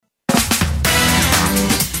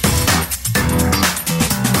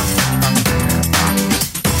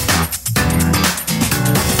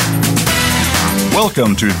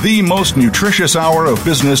Welcome to the most nutritious hour of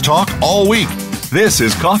business talk all week. This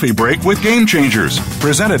is Coffee Break with Game Changers,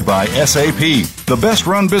 presented by SAP. The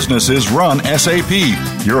best-run businesses run SAP.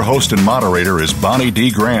 Your host and moderator is Bonnie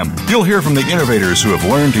D. Graham. You'll hear from the innovators who have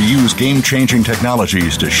learned to use game-changing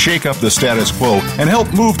technologies to shake up the status quo and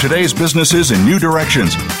help move today's businesses in new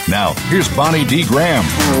directions. Now, here's Bonnie D. Graham.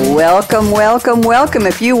 Welcome, welcome, welcome.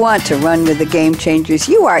 If you want to run with the Game Changers,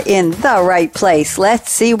 you are in the right place.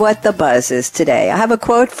 Let's see what the buzz is today. I have a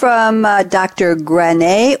quote from Dr.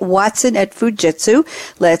 Gráinne Watson at Fujitsu.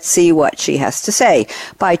 Let's see what she has to say.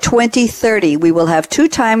 By 2030, we will have 2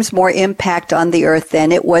 times more impact on the earth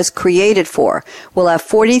than it was created for. We'll have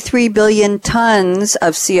 43 billion tons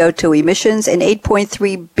of CO2 emissions and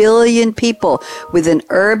 8.3 billion people with an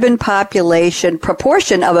urban population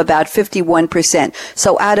proportion of about 51%.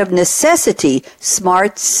 So out of necessity,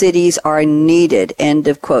 smart cities are needed. End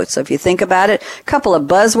of quote. So if you think about it, a couple of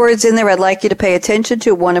buzzwords in there I'd like you to pay attention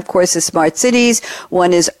to. One, of course, is smart cities.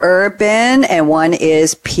 One is urban, and one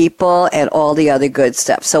is people and all the other good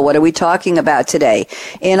stuff. So what are we talking about today?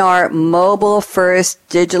 In our mobile-first,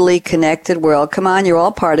 digitally connected world, come on, you're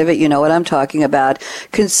all part of it. You know what I'm talking about.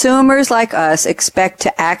 Consumers like us expect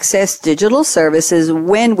to access digital services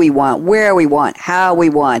when we want, where we want, how we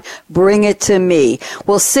want. Bring it to me.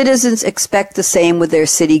 Well, citizens expect the same with their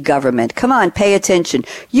city government. Come on, pay attention.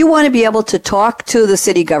 You want to be able to talk to the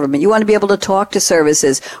city government. You want to be able to talk to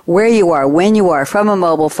services where you are, when you are, from a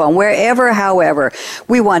mobile phone, wherever, however.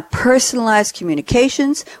 We want personalized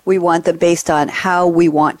communications. We want them based on how we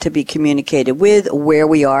want to be communicated with, where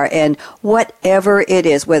we are, and whatever it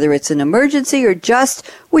is, whether it's an emergency or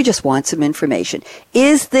we just want some information.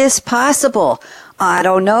 Is this possible? I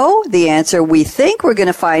don't know. The answer we think we're going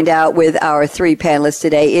to find out with our 3 panelists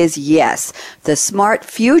today is yes. The smart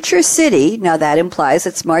future city, now that implies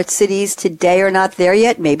that smart cities today are not there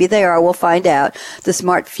yet. Maybe they are. We'll find out. The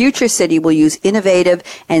smart future city will use innovative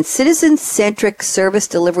and citizen-centric service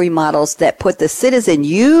delivery models that put the citizen,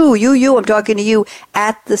 you, I'm talking to you,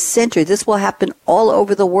 at the center. This will happen all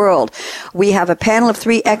over the world. We have a panel of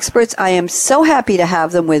 3 experts. I am so happy to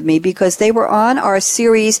have them with me because they were on our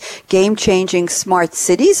series, Game Changing Smart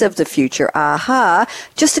Cities of the Future, AHA,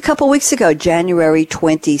 just a couple weeks ago, January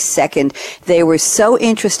 22nd. They were so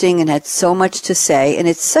interesting and had so much to say, and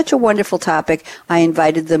it's such a wonderful topic. I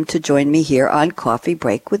invited them to join me here on Coffee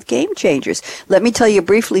Break with Game Changers. Let me tell you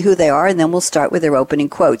briefly who they are, and then we'll start with their opening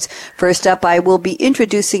quotes. First up, I will be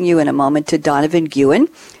introducing you in a moment to Donovan Guin,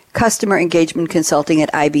 Customer Engagement Consulting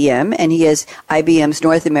at IBM, and he is IBM's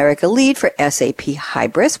North America lead for SAP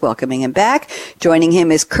Hybris. Welcoming him back. Joining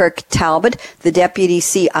him is Kirk Talbott, the Deputy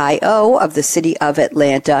CIO of the City of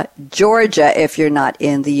Atlanta, Georgia, if you're not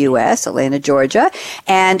in the U.S., Atlanta, Georgia.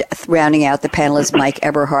 And rounding out the panel is Mike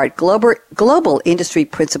Eberhardt, Global Industry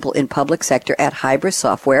Principal in Public Sector at Hybris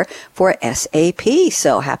Software for SAP.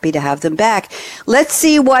 So happy to have them back. Let's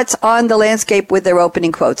see what's on the landscape with their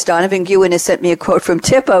opening quotes. Donovan Guin has sent me a quote from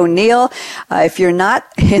Tip O'Neill. If you're not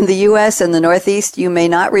in the U.S. and the Northeast, you may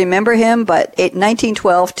not remember him, but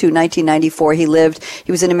 1912 to 1994, he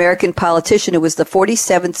was an American politician who was the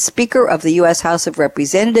 47th Speaker of the U.S. House of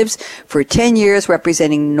Representatives for 10 years,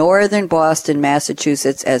 representing northern Boston,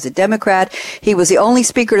 Massachusetts as a Democrat. He was the only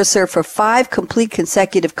Speaker to serve for 5 complete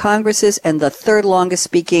consecutive Congresses and the 3rd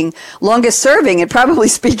longest serving, and probably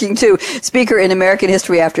speaking too, Speaker in American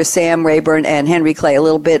history after Sam Rayburn and Henry Clay. A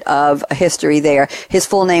little bit of history there. His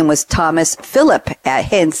full name was Thomas Philip,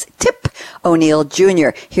 hence Tip O'Neill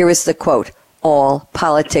Jr. Here is the quote: "All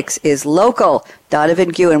politics is local." Donovan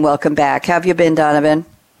Guin, welcome back. How have you been, Donovan?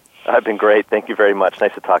 I've been great. Thank you very much.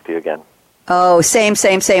 Nice to talk to you again. Oh, same.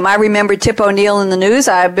 I remember Tip O'Neill in the news.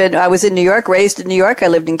 I was in New York, raised in New York. I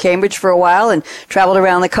lived in Cambridge for a while and traveled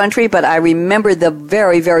around the country, but I remember the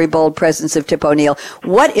very, very bold presence of Tip O'Neill.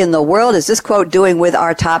 What in the world is this quote doing with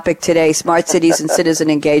our topic today, smart cities and citizen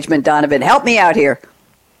engagement? Donovan, help me out here.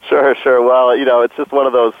 Sure. Well, it's just one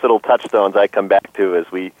of those little touchstones I come back to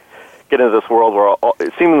as we get into this world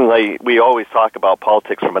where seemingly we always talk about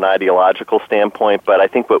politics from an ideological standpoint, but I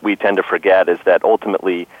think what we tend to forget is that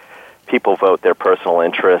ultimately people vote their personal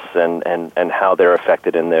interests and how they're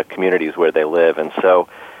affected in the communities where they live. And so,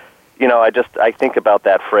 I think about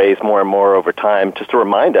that phrase more and more over time just to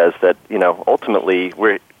remind us that, ultimately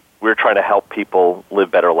we're trying to help people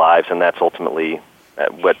live better lives, and that's ultimately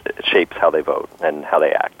what shapes how they vote and how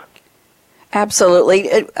they act.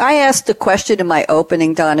 Absolutely. I asked a question in my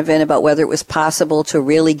opening, Donovan, about whether it was possible to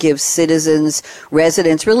really give citizens,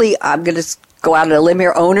 residents, really, I'm going to go out on a limb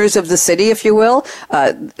here, owners of the city, if you will,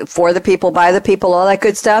 for the people, by the people, all that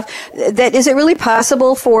good stuff. That is it really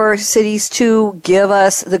possible for cities to give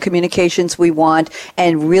us the communications we want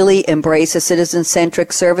and really embrace a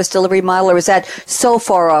citizen-centric service delivery model, or is that so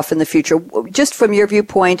far off in the future? Just from your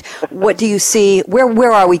viewpoint, what do you see?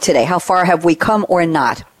 Where are we today? How far have we come or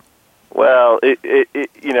not? Well,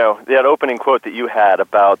 that opening quote that you had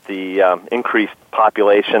about the increased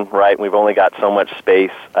population, right? We've only got so much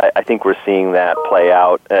space. I think we're seeing that play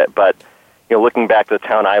out. But looking back to the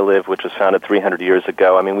town I live, which was founded 300 years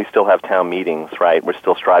ago, I mean, we still have town meetings, right? We're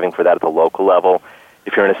still striving for that at the local level.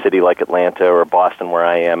 If you're in a city like Atlanta or Boston, where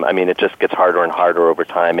I am, I mean, it just gets harder and harder over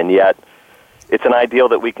time. And yet, it's an ideal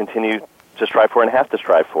that we continue to strive for and have to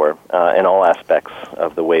strive for in all aspects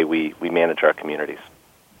of the way we manage our communities.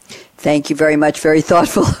 Thank you very much. Very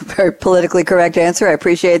thoughtful, very politically correct answer. I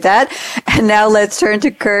appreciate that. And now let's turn to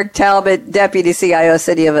Kirk Talbott, Deputy CIO,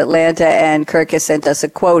 City of Atlanta. And Kirk has sent us a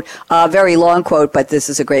quote, a very long quote, but this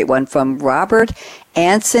is a great one from Robert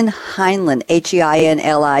Anson Heinlein,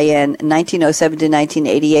 Heinlin, 1907 to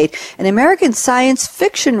 1988, an American science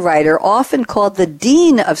fiction writer, often called the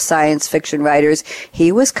dean of science fiction writers.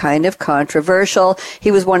 He was kind of controversial. He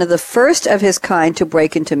was one of the first of his kind to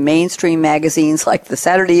break into mainstream magazines like the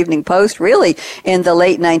Saturday Evening Post, really, in the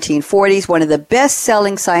late 1940s. One of the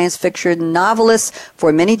best-selling science fiction novelists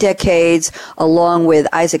for many decades, along with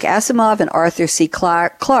Isaac Asimov and Arthur C.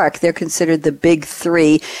 Clarke. They're considered the big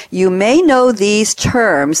three. You may know these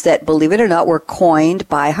terms that, believe it or not, were coined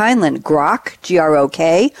by Heinlein. Grok,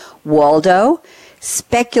 G-R-O-K, Waldo,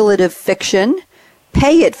 speculative fiction,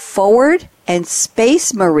 pay it forward, and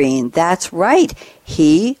space marine. That's right.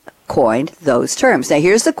 He coined those terms. Now,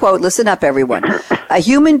 here's the quote. Listen up, everyone. A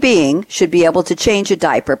human being should be able to change a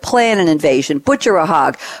diaper, plan an invasion, butcher a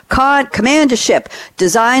hog, command a ship,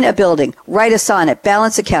 design a building, write a sonnet,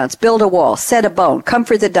 balance accounts, build a wall, set a bone,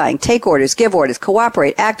 comfort the dying, take orders, give orders,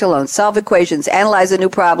 cooperate, act alone, solve equations, analyze a new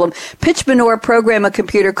problem, pitch manure, program a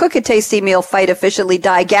computer, cook a tasty meal, fight efficiently,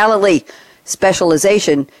 die gallantly.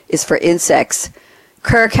 Specialization is for insects.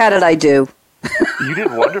 Kirk, how did I do? You did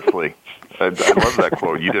wonderfully. I love that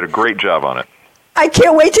quote. You did a great job on it. I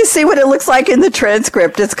can't wait to see what it looks like in the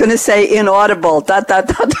transcript. It's going to say inaudible. ...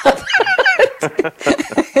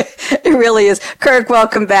 It really is. Kirk,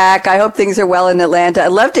 welcome back. I hope things are well in Atlanta. I'd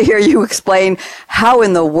love to hear you explain how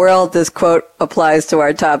in the world this quote applies to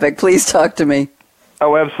our topic. Please talk to me.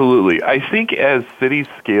 Oh, absolutely. I think as cities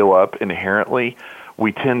scale up inherently,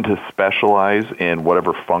 we tend to specialize in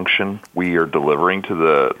whatever function we are delivering to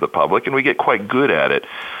the public, and we get quite good at it.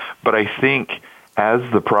 But I think as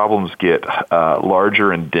the problems get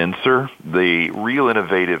larger and denser, the real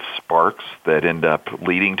innovative sparks that end up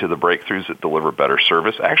leading to the breakthroughs that deliver better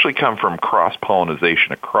service actually come from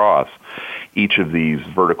cross-pollination across each of these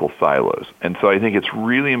vertical silos. And so I think it's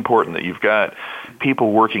really important that you've got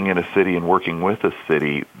people working in a city and working with a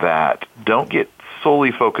city that don't get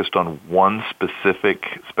solely focused on one specific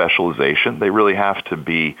specialization. They really have to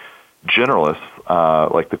be generalists,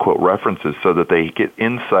 like the quote references, so that they get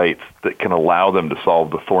insights that can allow them to solve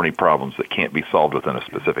the thorny problems that can't be solved within a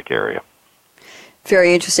specific area.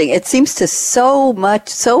 Very interesting. It seems to so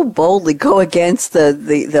boldly go against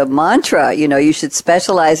the mantra, you should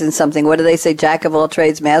specialize in something. What do they say? Jack of all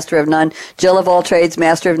trades, master of none. Jill of all trades,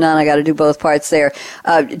 master of none. I got to do both parts there.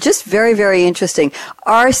 Just very, very interesting.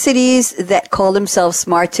 Are cities that call themselves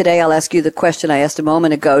smart today, I'll ask you the question I asked a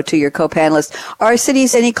moment ago to your co-panelists, are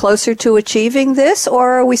cities any closer to achieving this,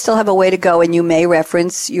 or we still have a way to go? And you may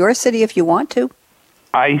reference your city if you want to.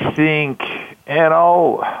 I think, and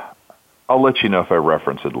I'll let you know if I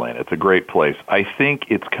reference Atlanta. It's a great place. I think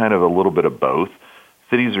it's kind of a little bit of both.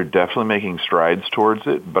 Cities are definitely making strides towards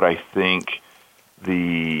it, but I think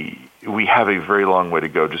we have a very long way to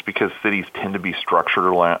go just because cities tend to be structured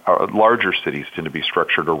around, larger cities tend to be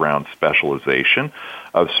structured around specialization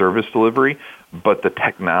of service delivery, but the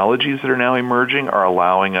technologies that are now emerging are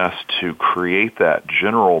allowing us to create that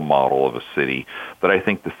general model of a city that I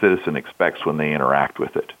think the citizen expects when they interact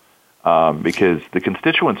with it. Because the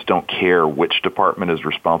constituents don't care which department is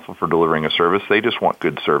responsible for delivering a service. They just want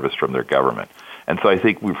good service from their government. And so I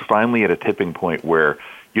think we're finally at a tipping point where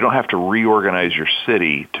you don't have to reorganize your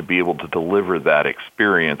city to be able to deliver that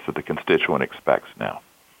experience that the constituent expects now.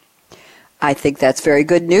 I think that's very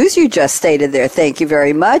good news you just stated there. Thank you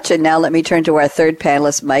very much. And now let me turn to our third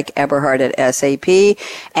panelist, Mike Eberhardt at SAP.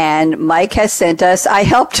 And Mike has sent us, I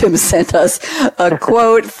helped him send us a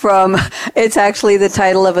quote from, it's actually the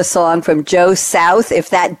title of a song from Joe South. If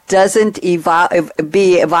that doesn't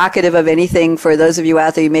be evocative of anything for those of you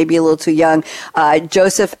out there, you may be a little too young.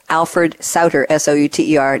 Joseph Alfred Sauter,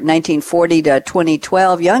 S-O-U-T-E-R, 1940 to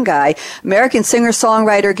 2012, young guy, American singer,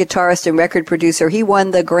 songwriter, guitarist, and record producer. He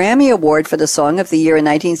won the Grammy Award for the Song of the Year in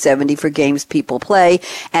 1970 for Games People Play,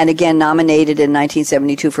 and again nominated in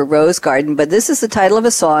 1972 for Rose Garden. But this is the title of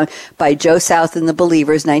a song by Joe South and the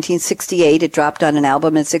Believers, 1968. It dropped on an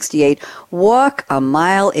album in 68, Walk a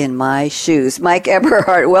Mile in My Shoes. Mike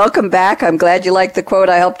Eberhardt, welcome back. I'm glad you liked the quote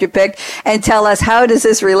I helped you pick. And tell us, how does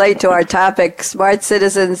this relate to our topic, smart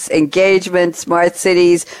citizens, engagement, smart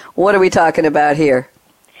cities? What are we talking about here?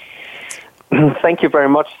 Thank you very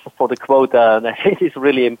much for the quote. It is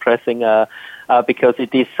really impressing because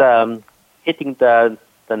it is hitting the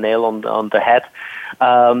nail on the head.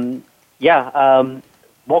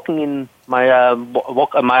 Walking in my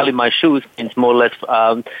walk a mile in my shoes means more or less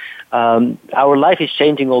our life is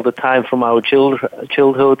changing all the time, from our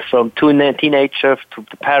childhood, from teenager to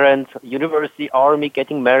the parents, university, army,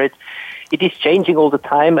 getting married. It is changing all the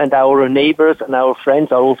time, and our neighbors and our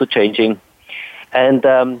friends are also changing.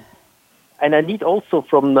 And I need also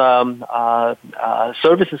from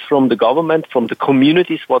services from the government, from the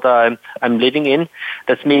communities what I'm living in.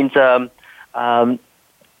 That means I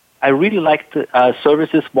really like the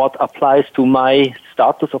services what applies to my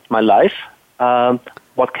status of my life,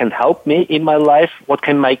 what can help me in my life, what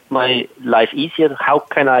can make my life easier, how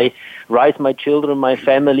can I raise my children, my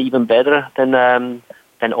family even better than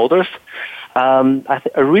others. I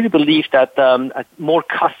really believe that a more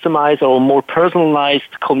customized or more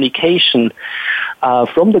personalized communication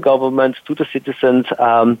from the government to the citizens,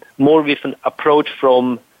 more with an approach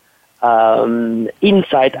from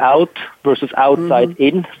inside out versus outside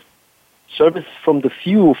in, service from the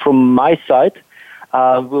few from my side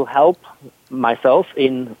will help myself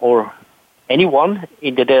in or anyone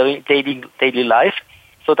in the daily life,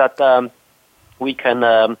 so that we can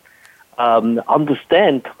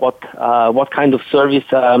understand what kind of service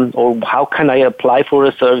or how can I apply for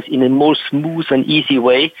a service in a more smooth and easy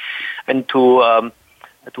way, and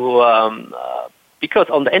because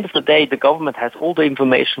on the end of the day the government has all the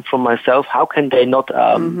information from myself. How can they not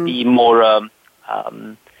be more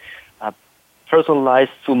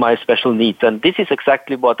personalized to my special needs? And this is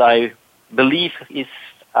exactly what I believe is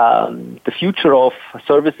the future of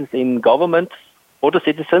services in government for the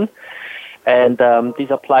citizen. And this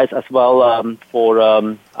applies as well for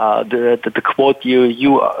the quote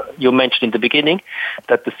you mentioned in the beginning,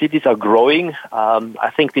 that the cities are growing.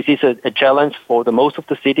 I think this is a challenge for the most of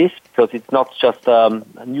the cities, because it's not just a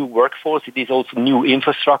new workforce; it is also new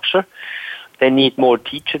infrastructure. They need more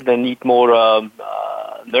teachers, they need more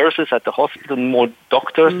nurses at the hospital, more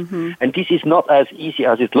doctors, and this is not as easy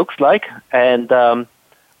as it looks like. And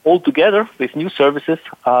altogether, with new services,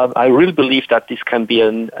 I really believe that this can be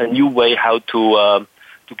a new way how to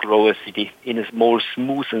grow a city in a more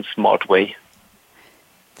smooth and smart way.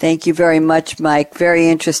 Thank you very much, Mike. Very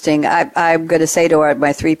interesting. I'm going to say to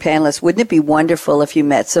my three panelists, wouldn't it be wonderful if you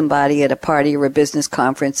met somebody at a party or a business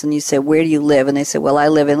conference and you say, where do you live? And they say, well, I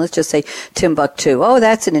live in, let's just say, Timbuktu. Oh,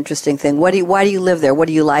 that's an interesting thing. Why do you live there? What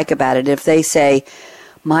do you like about it? If they say,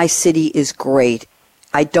 my city is great,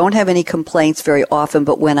 I don't have any complaints very often,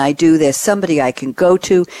 but when I do, there's somebody I can go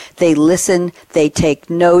to. They listen. They take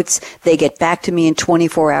notes. They get back to me in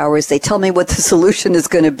 24 hours. They tell me what the solution is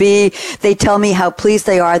going to be. They tell me how pleased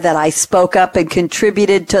they are that I spoke up and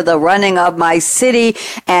contributed to the running of my city.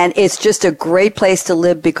 And it's just a great place to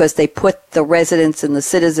live because they put the residents and the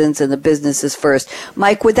citizens and the businesses first.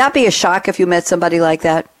 Mike, would that be a shock if you met somebody like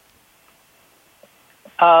that?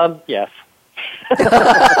 Yes.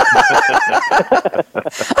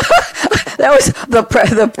 That was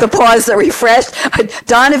the pause that refreshed.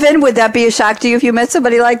 Donovan, would that be a shock to you if you met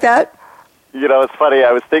somebody like that? You know, it's funny.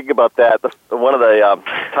 I was thinking about that. One of the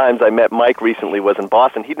times I met Mike recently was in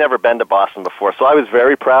Boston. He'd never been to Boston before, so I was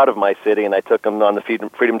very proud of my city, and I took him on the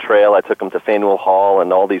Freedom Trail. I took him to Faneuil Hall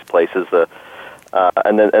and all these places.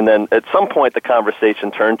 And then at some point the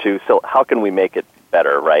conversation turned to, so how can we make it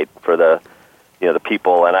better, right, for the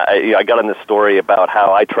people. And I got on this story about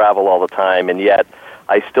how I travel all the time, and yet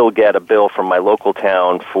I still get a bill from my local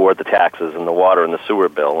town for the taxes and the water and the sewer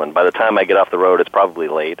bill. And by the time I get off the road, it's probably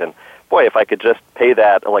late. And boy, if I could just pay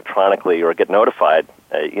that electronically or get notified,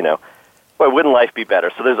 boy, wouldn't life be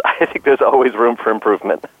better? So I think there's always room for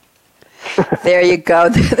improvement. There you go.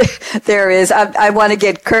 There is. I want to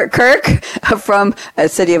get Kirk from the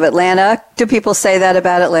city of Atlanta. Do people say that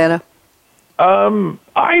about Atlanta?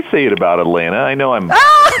 I say it about Atlanta. I know I'm, but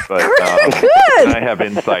good. I have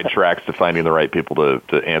inside tracks to finding the right people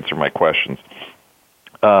to answer my questions.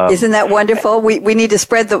 Isn't that wonderful? We need to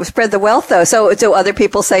spread the wealth, though. So other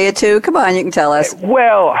people say it too. Come on, you can tell us.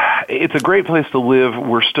 Well, it's a great place to live.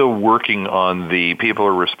 We're still working on the people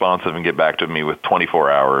are responsive and get back to me with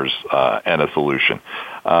 24 hours and a solution.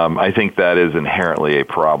 I think that is inherently a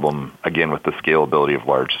problem, again, with the scalability of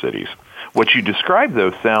large cities. What you described,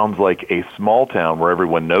 though, sounds like a small town where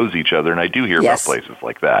everyone knows each other, and I do hear about places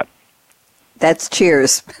like that. That's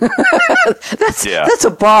Cheers. That's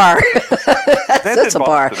a bar. that's a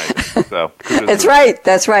bar. So, that's right.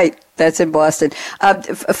 That's right. That's in Boston.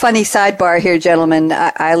 A funny sidebar here, gentlemen.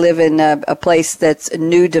 I live in a place that's a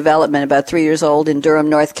new development, about 3 years old, in Durham,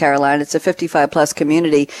 North Carolina. It's a 55-plus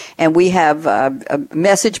community, and we have a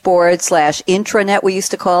message board / intranet, we used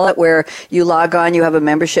to call it, where you log on, you have a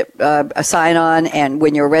membership a sign-on, and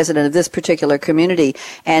when you're a resident of this particular community,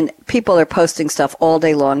 and people are posting stuff all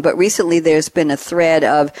day long. But recently there's been a thread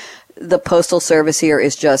of the Postal Service here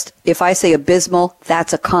is just, if I say abysmal,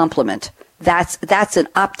 that's a compliment. That's an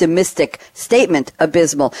optimistic statement,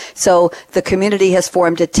 abysmal. So the community has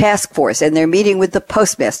formed a task force, and they're meeting with the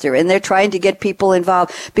postmaster, and they're trying to get people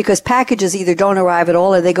involved because packages either don't arrive at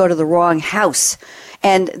all or they go to the wrong house.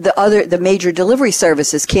 And the major delivery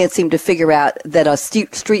services can't seem to figure out that a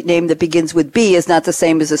street name that begins with B is not the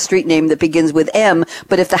same as a street name that begins with M.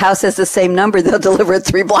 But if the house has the same number, they'll deliver it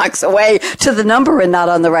 3 blocks away to the number and not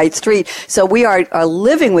on the right street. So we are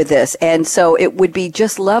living with this. And so it would be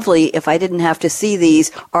just lovely if I didn't have to see these,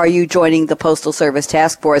 are you joining the Postal Service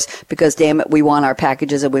task force? Because damn it, we want our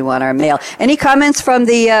packages and we want our mail. Any comments from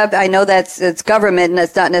the, I know it's government and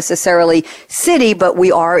it's not necessarily city, but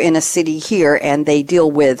we are in a city here, and they deal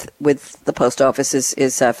with the post office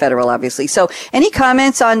is federal, obviously. So any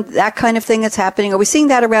comments on that kind of thing that's happening? Are we seeing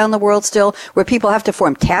that around the world still, where people have to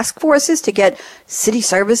form task forces to get city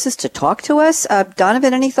services to talk to us?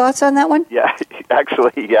 Donovan, any thoughts on that one? Yeah,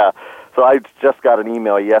 actually, yeah. So I just got an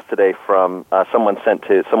email yesterday from someone sent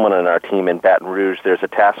to someone on our team in Baton Rouge. There's a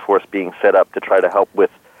task force being set up to try to help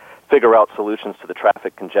figure out solutions to the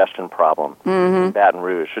traffic congestion problem in Baton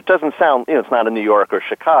Rouge. It doesn't sound, it's not in New York or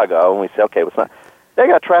Chicago, and we say, okay, well, it's not. They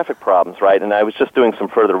got traffic problems, right? And I was just doing some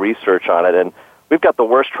further research on it, and we've got the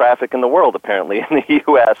worst traffic in the world, apparently, in the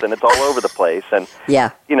U.S., and it's all over the place. And,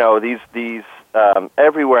 these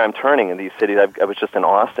everywhere I'm turning in these cities, I was just in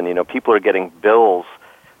Austin, people are getting bills.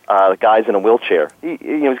 The guy's in a wheelchair.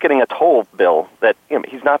 He's getting a toll bill that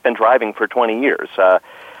he's not been driving for 20 years.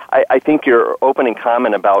 I think your opening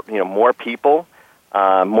comment about, more people,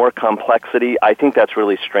 more complexity, I think that's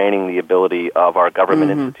really straining the ability of our government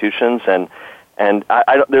institutions, and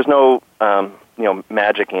there's no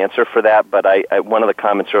magic answer for that, but one of the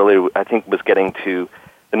comments earlier I think was getting to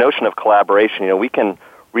the notion of collaboration. We can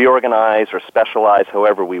reorganize or specialize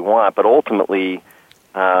however we want, but ultimately,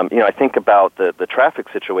 I think about the traffic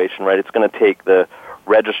situation, right? It's going to take the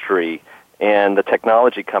registry and the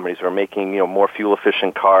technology companies who are making more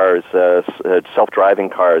fuel-efficient cars, self-driving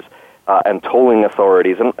cars, and tolling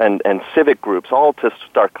authorities and civic groups all to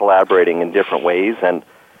start collaborating in different ways and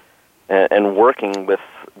working with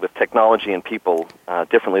technology and people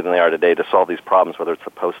differently than they are today to solve these problems, whether it's the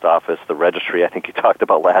post office, the registry, I think you talked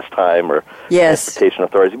about last time, or transportation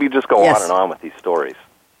authorities. You just go on and on with these stories.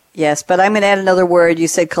 Yes, but I'm going to add another word. You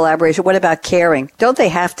said collaboration. What about caring? Don't they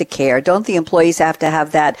have to care? Don't the employees have to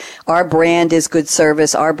have that? Our brand is good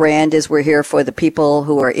service. Our brand is we're here for the people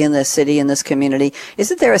who are in this city, in this community.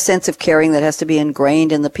 Isn't there a sense of caring that has to be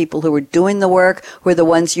ingrained in the people who are doing the work, who are the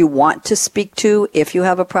ones you want to speak to? If you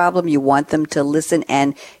have a problem, you want them to listen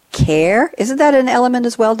and care. Isn't that an element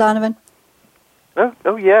as well, Donovan?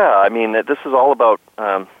 Oh yeah. I mean, this is all about,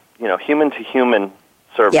 human-to-human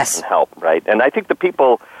service and help, right? And I think the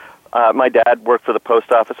people... my dad worked for the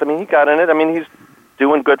post office. I mean, he got in it. I mean, he's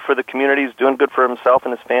doing good for the community. He's doing good for himself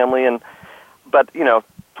and his family. But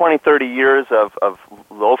 20, 30 years of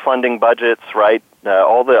low funding budgets, right?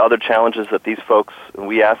 All the other challenges that these folks,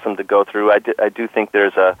 we ask them to go through. I do think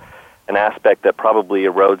there's an aspect that probably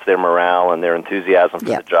erodes their morale and their enthusiasm for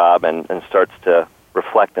the job and starts to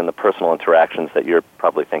reflect in the personal interactions that you're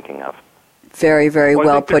probably thinking of. Very, very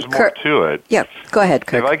well put. There's more to it. Yeah, go ahead,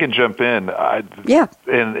 Kirk. If I can jump in,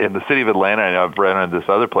 in the city of Atlanta, I know I've read on this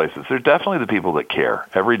other places, there's definitely the people that care.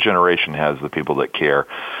 Every generation has the people that care.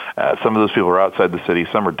 Some of those people are outside the city.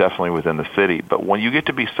 Some are definitely within the city. But when you get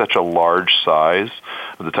to be such a large size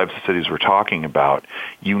of the types of cities we're talking about,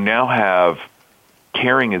 you now have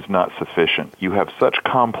caring is not sufficient. You have such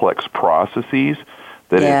complex processes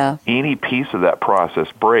that if any piece of that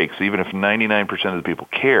process breaks, even if 99% of the people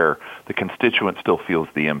care, the constituent still feels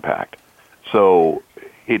the impact. So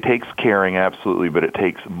it takes caring, absolutely, but it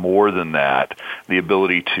takes more than that, the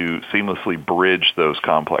ability to seamlessly bridge those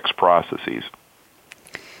complex processes.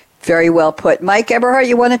 Very well put. Mike Eberhardt,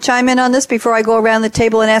 you want to chime in on this before I go around the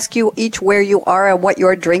table and ask you each where you are and what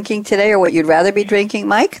you're drinking today or what you'd rather be drinking?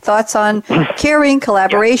 Mike, thoughts on caring,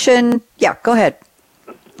 collaboration? Yeah, go ahead.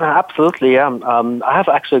 Absolutely, yeah. I have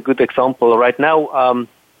actually a good example. Right now,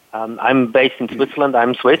 I'm based in Switzerland.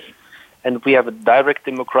 I'm Swiss, and we have a direct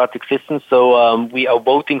democratic system, so we are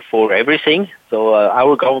voting for everything. So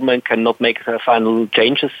our government cannot make final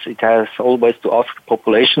changes. It has always to ask the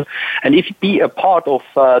population. And if you be a part of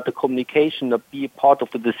the communication, be a part of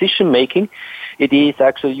the decision-making, it is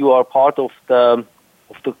actually you are part of the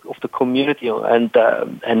community, and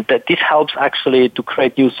that this helps actually to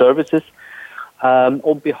create new services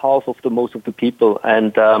on behalf of the most of the people,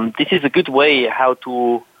 and this is a good way how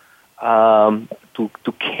to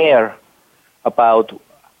care about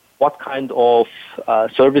what kind of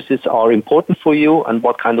services are important for you and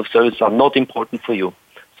what kind of services are not important for you.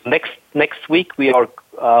 So next week we are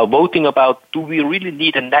voting about, do we really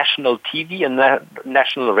need a national TV and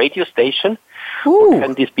national radio station, or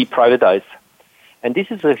can this be privatized? And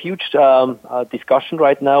this is a huge discussion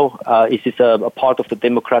right now. Is this a part of the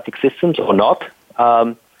democratic systems or not?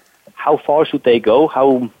 How far should they go?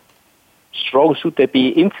 How strong should they be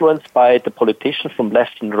influenced by the politicians from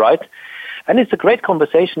left and right? And it's a great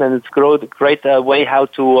conversation, and it's a great way how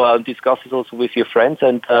to discuss it also with your friends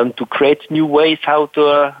and to create new ways how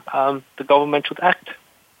the government should act.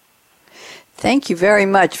 Thank you very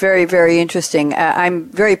much. Very, very interesting.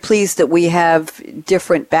 I'm very pleased that we have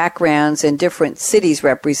different backgrounds and different cities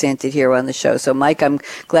represented here on the show. So, Mike, I'm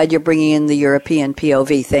glad you're bringing in the European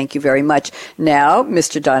POV. Thank you very much. Now,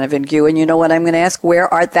 Mr. Donovan Guin, you know what I'm going to ask? Where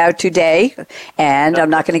art thou today? And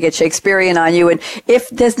I'm not going to get Shakespearean on you. And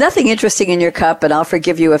if there's nothing interesting in your cup, and I'll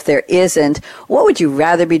forgive you if there isn't, what would you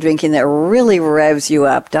rather be drinking that really revs you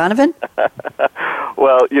up? Donovan?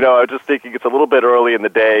 Well, I was just thinking it's a little bit early in the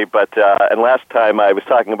day, but and last time I was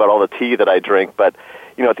talking about all the tea that I drink, but,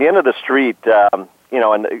 at the end of the street, and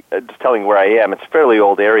just telling where I am, it's a fairly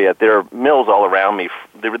old area. There are mills all around me.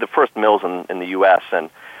 They were the first mills in the U.S., and,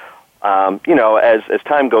 as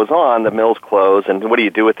time goes on, the mills close, and what do you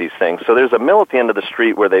do with these things? So there's a mill at the end of the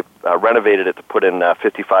street where they renovated it to put in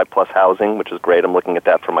 55-plus housing, which is great. I'm looking at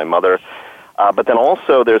that for my mother. But then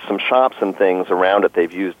also there's some shops and things around it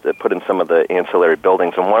they've used to put in some of the ancillary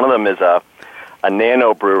buildings. And one of them is a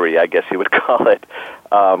nano brewery, I guess you would call it,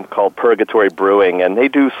 called Purgatory Brewing. And they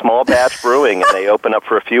do small batch brewing, and they open up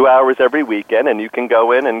for a few hours every weekend, and you can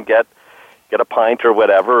go in and get a pint or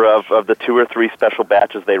whatever of the 2 or 3 special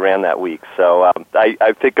batches they ran that week. So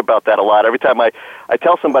I think about that a lot. Every time I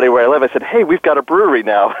tell somebody where I live, I said, hey, we've got a brewery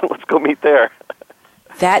now. Let's go meet there.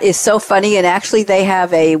 That is so funny, and actually they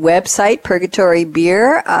have a website, Purgatory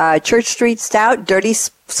Beer, Church Street Stout, Dirty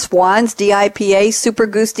Swans DIPA, Super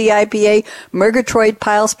Goose DIPA, Murgatroyd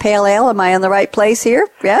Piles Pale Ale. Am I in the right place here?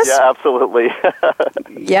 Yes? Yeah, absolutely.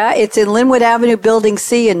 Yeah, it's in Linwood Avenue, Building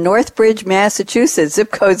C in Northbridge, Massachusetts,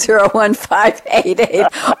 zip code 01588.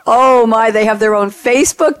 Oh my, they have their own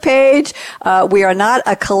Facebook page. We are not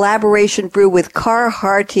a collaboration brew with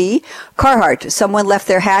Carhartt. Someone left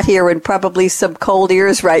their hat here and probably some cold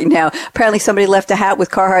ears right now. Apparently somebody left a hat with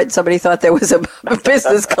Carhartt and somebody thought there was a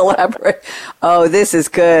business collaboration. Oh, this is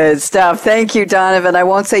good stuff. Thank you, Donovan. I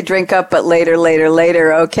won't say drink up, but later.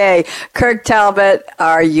 Okay. Kirk Talbott,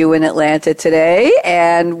 are you in Atlanta today?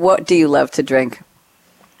 And what do you love to drink?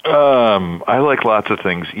 I like lots of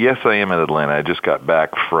things. Yes, I am in Atlanta. I just got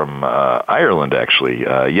back from Ireland, actually,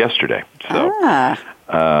 yesterday. So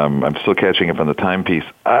I'm still catching up on the timepiece.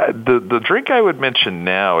 The drink I would mention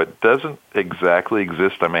now, it doesn't exactly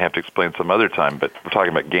exist. I may have to explain some other time, but we're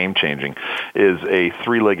talking about game-changing, is a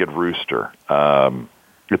three-legged rooster.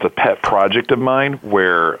 It's a pet project of mine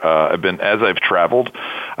where as I've traveled,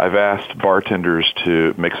 I've asked bartenders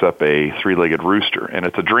to mix up a three-legged rooster, and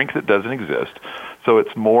it's a drink that doesn't exist. So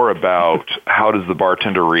it's more about how does the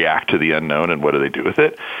bartender react to the unknown and what do they do with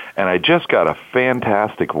it. And I just got a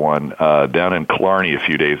fantastic one down in Killarney a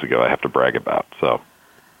few days ago I have to brag about. So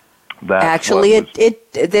that's actually,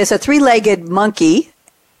 there's a three-legged monkey.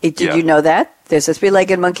 Did you know that? There's a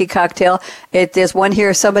three-legged monkey cocktail. There's one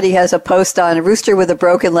here. Somebody has a post on a rooster with a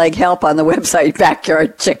broken leg help on the website,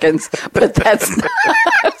 Backyard Chickens. But that's not...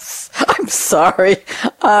 I'm sorry.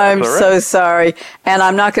 I'm so sorry. And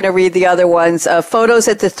I'm not going to read the other ones. Photos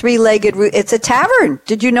at the three-legged... It's a tavern.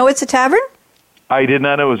 Did you know it's a tavern? I did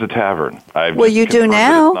not know it was a tavern. Well, you do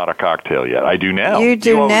now. It's not a cocktail yet. I do now. You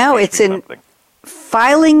do now. It's in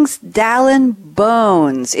Fyllingsdalen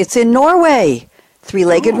Bones. It's in Norway.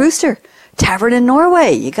 Three-legged rooster. Tavern in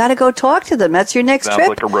Norway. You got to go talk to them. That's your next trip. Sounds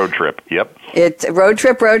like a road trip. Yep. It's a road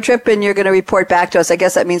trip, and you're going to report back to us. I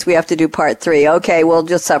guess that means we have to do part 3. Okay, we'll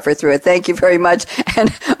just suffer through it. Thank you very much.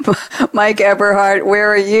 And Mike Eberhardt, where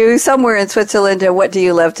are you? Somewhere in Switzerland. And what do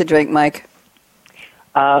you love to drink, Mike?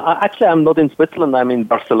 Actually, I'm not in Switzerland. I'm in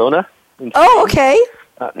Barcelona. Oh, okay.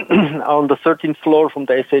 On the 13th floor from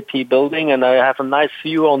the SAP building, and I have a nice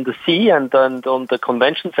view on the sea and on the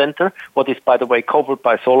convention center, what is, by the way, covered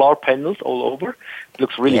by solar panels all over. It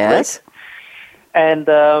looks really great. And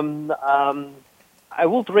I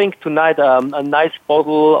will drink tonight a nice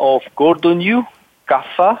bottle of Gordoniu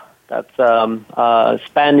Caffa. That's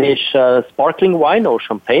Spanish sparkling wine or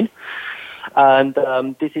champagne. And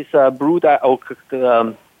this is brewed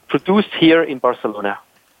produced here in Barcelona.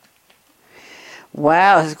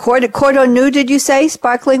 Wow. Cordoniu, did you say?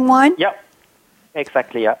 Sparkling wine? Yep.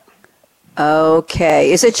 Exactly, yeah.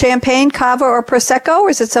 Okay. Is it champagne, cava, or prosecco, or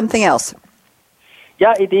is it something else?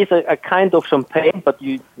 Yeah, it is a kind of champagne, but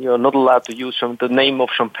you're not allowed to use the name of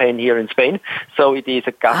champagne here in Spain. So it is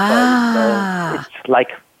a cava. It's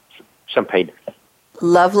like champagne.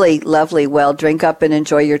 Lovely, lovely. Well, drink up and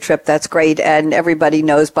enjoy your trip. That's great. And everybody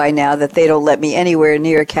knows by now that they don't let me anywhere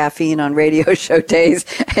near caffeine on radio show days.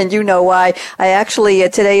 And you know why. I actually,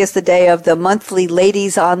 today is the day of the monthly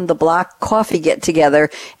Ladies on the Block coffee get-together.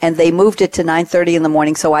 And they moved it to 9:30 in the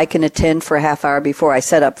morning so I can attend for a half hour before I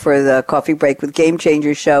set up for the Coffee Break with Game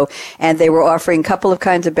Changers show. And they were offering a couple of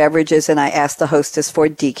kinds of beverages, and I asked the hostess for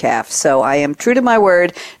decaf. So I am true to my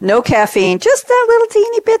word. No caffeine, just that little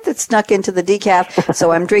teeny bit that snuck into the decaf.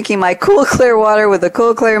 So I'm drinking my cool, clear water with a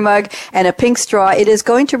cool, clear mug and a pink straw. It is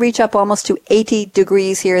going to reach up almost to 80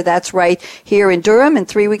 degrees here. That's right, here in Durham. And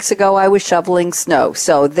 3 weeks ago, I was shoveling snow.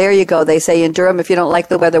 So there you go. They say in Durham, if you don't like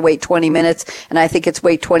the weather, wait 20 minutes. And I think it's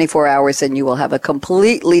wait 24 hours and you will have a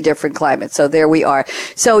completely different climate. So there we are.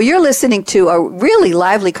 So you're listening to a really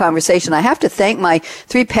lively conversation. I have to thank my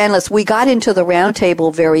 3 panelists. We got into the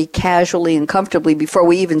roundtable very casually and comfortably before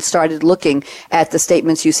we even started looking at the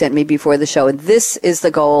statements you sent me before the show. And this is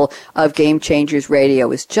the goal of Game Changers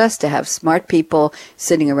Radio, is just to have smart people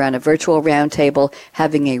sitting around a virtual round table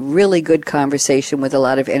having a really good conversation with a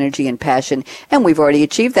lot of energy and passion, and we've already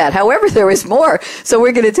achieved that. However, there is more. So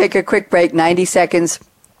we're going to take a quick break, 90 seconds.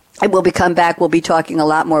 And when we come back, we'll be talking a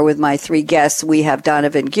lot more with my 3 guests. We have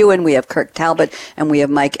Donovan Guin, we have Kirk Talbott, and we have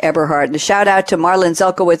Mike Eberhardt. And a shout out to Marlon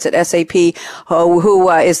Zelkowitz at SAP, who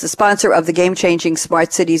is the sponsor of the Game Changing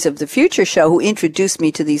Smart Cities of the Future show, who introduced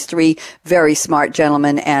me to these 3 very smart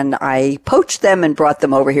gentlemen, and I poached them and brought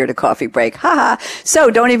them over here to Coffee Break. Ha ha.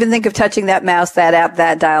 So don't even think of touching that mouse, that app,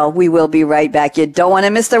 that dial. We will be right back. You don't want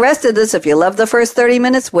to miss the rest of this. If you love the first 30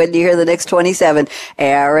 minutes, wait till you hear the next 27.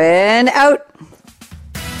 Aaron out.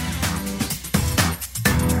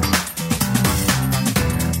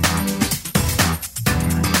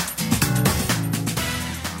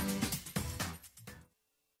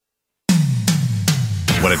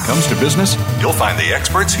 When it comes to business, you'll find the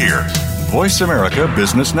experts here. Voice America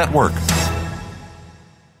Business Network.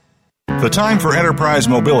 The time for enterprise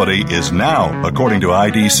mobility is now, according to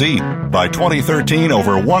IDC. By 2013,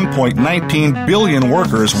 over 1.19 billion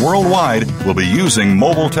workers worldwide will be using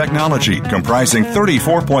mobile technology, comprising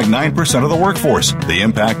 34.9% of the workforce. The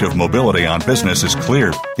impact of mobility on business is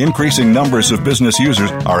clear. Increasing numbers of business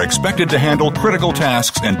users are expected to handle critical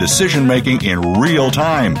tasks and decision-making in real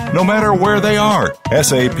time, no matter where they are.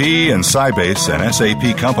 SAP and Sybase, an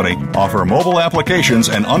SAP company, offer mobile applications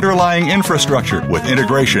and underlying infrastructure with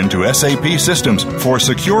integration to SAP systems for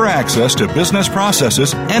secure access to business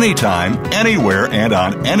processes anytime, anywhere, and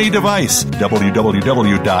on any device. www.sap.com.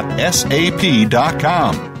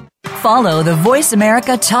 Follow the Voice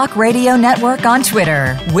America Talk Radio Network on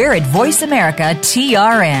Twitter. We're at Voice America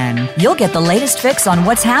TRN. You'll get the latest fix on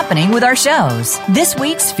what's happening with our shows, this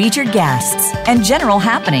week's featured guests, and general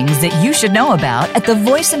happenings that you should know about at the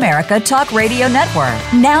Voice America Talk Radio Network.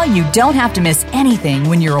 Now you don't have to miss anything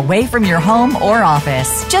when you're away from your home or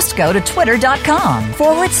office. Just go to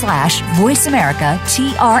twitter.com/Voice America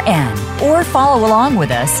TRN or follow along with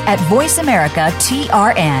us at Voice America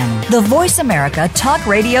TRN. The Voice America Talk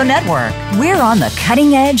Radio Network. We're on the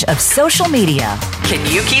cutting edge of social media. Can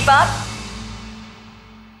you keep up?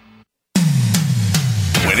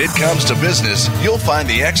 When it comes to business, you'll find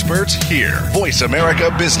the experts here. Voice America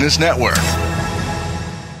Business Network.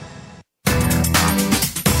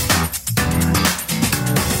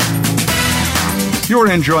 You're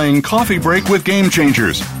enjoying Coffee Break with Game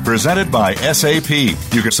Changers, presented by SAP.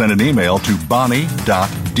 You can send an email to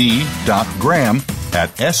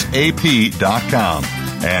bonnie.d.graham@sap.com.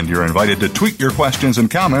 And you're invited to tweet your questions and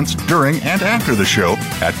comments during and after the show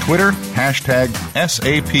at Twitter,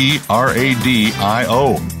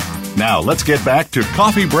 #SAPRADIO. Now, let's get back to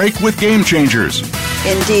Coffee Break with Game Changers.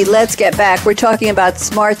 Indeed, let's get back. We're talking about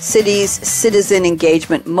smart cities, citizen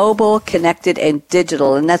engagement, mobile, connected, and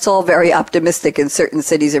digital. And that's all very optimistic in certain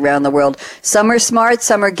cities around the world. Some are smart,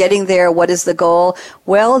 some are getting there. What is the goal?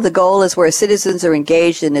 Well, the goal is where citizens are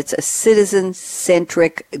engaged, and it's a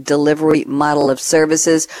citizen-centric delivery model of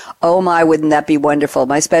services. Oh my, wouldn't that be wonderful?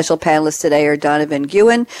 My special panelists today are Donovan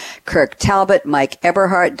Guin, Kirk Talbott, Mike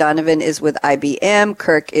Eberhardt. Donovan is with IBM,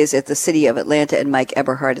 Kirk is at the City of Atlanta, and Mike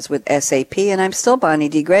Eberhardt is with SAP. And I'm still Bonnie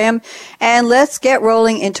D. Graham. And let's get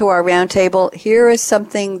rolling into our roundtable. Here is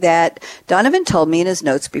something that Donovan told me in his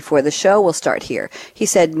notes before the show. We'll start here. He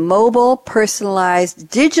said mobile, personalized,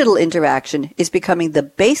 digital interaction is becoming the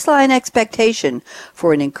baseline expectation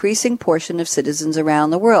for an increasing portion of citizens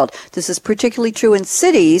around the world. This is particularly true in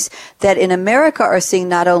cities that in America are seeing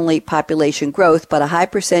not only population growth, but a high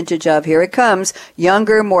percentage of, here it comes,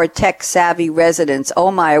 younger, more tech-savvy residents.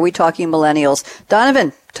 Oh my, are we talking millennials?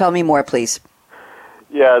 Donovan, tell me more, please.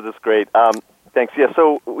 Yeah, that's great. Thanks. Yeah,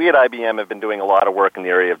 so we at IBM have been doing a lot of work in the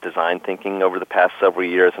area of design thinking over the past several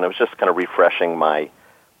years, and I was just kind of refreshing my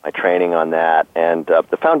training on that. And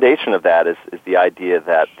the foundation of that is the idea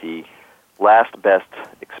that the last best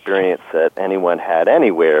experience that anyone had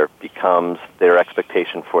anywhere becomes their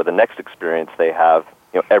expectation for the next experience they have,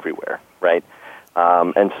 everywhere, right?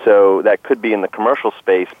 And so that could be in the commercial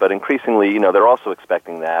space, but increasingly, they're also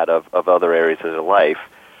expecting that of other areas of their life,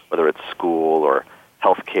 whether it's school or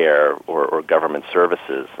healthcare or government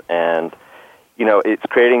services. And, it's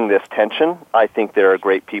creating this tension. I think there are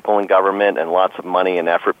great people in government and lots of money and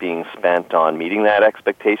effort being spent on meeting that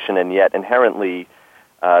expectation, and yet inherently,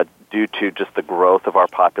 due to just the growth of our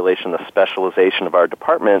population, the specialization of our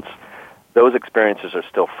departments, those experiences are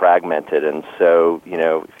still fragmented. And so,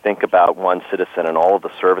 think about one citizen and all of the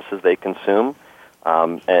services they consume,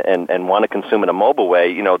 and want to consume in a mobile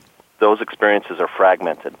way, those experiences are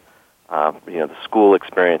fragmented. The school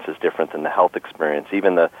experience is different than the health experience.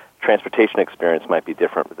 Even the transportation experience might be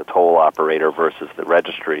different with the toll operator versus the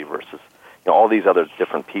registry versus all these other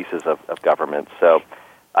different pieces of government. So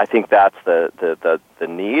I think that's the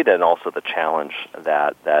need and also the challenge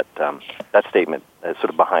that statement is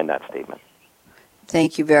sort of behind that statement.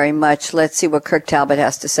 Thank you very much. Let's see what Kirk Talbott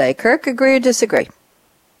has to say. Kirk, agree or disagree?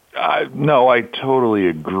 No, I totally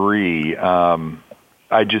agree.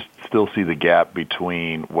 I just still see the gap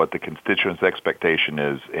between what the constituents' expectation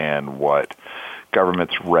is and what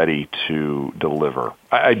government's ready to deliver.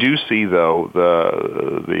 I do see, though,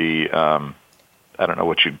 the I don't know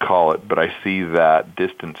what you'd call it, but I see that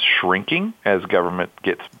distance shrinking as government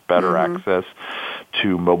gets better access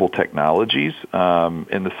to mobile technologies,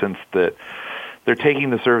 in the sense that they're taking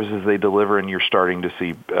the services they deliver, and you're starting to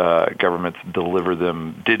see governments deliver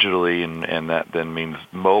them digitally, and that then means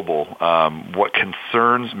mobile. What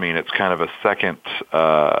concerns me, and it's kind of a second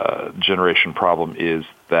generation problem, is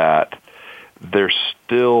that the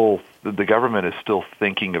government is still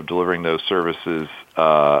thinking of delivering those services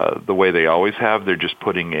the way they always have. They're just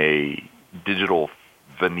putting a digital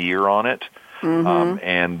veneer on it.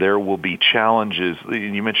 And there will be challenges,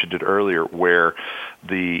 and you mentioned it earlier, where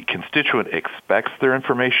the constituent expects their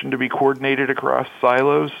information to be coordinated across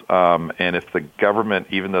silos, and if the government,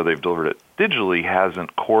 even though they've delivered it digitally,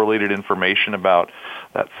 hasn't correlated information about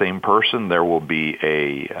that same person, there will be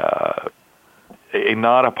a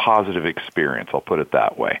not a positive experience, I'll put it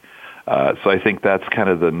that way. So I think that's kind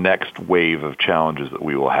of the next wave of challenges that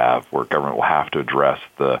we will have, where government will have to address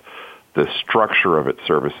the structure of its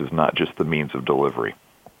services, not just the means of delivery.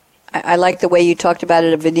 I like the way you talked about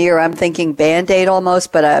it, a veneer. I'm thinking Band-Aid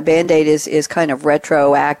almost, but a Band-Aid is kind of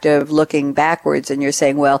retroactive, looking backwards, and you're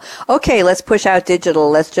saying, well, okay, let's push out digital,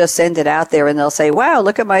 let's just send it out there, and they'll say, wow,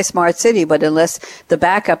 look at my smart city, but unless the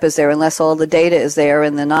backup is there, unless all the data is there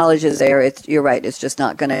and the knowledge is there, you're right, it's just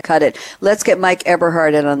not going to cut it. Let's get Mike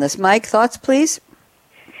Eberhardt in on this. Mike, thoughts, please?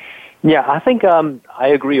 Yeah, I think I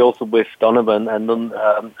agree also with Donovan,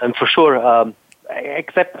 and for sure,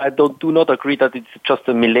 except I do not agree that it's just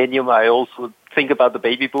a millennium. I also think about the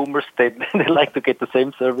baby boomers. They like to get the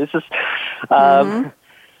same services.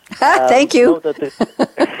 Thank you.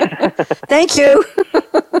 Thank you.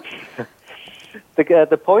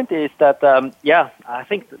 The point is that, I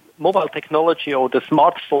think mobile technology or the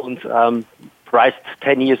smartphones priced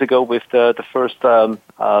 10 years ago with the first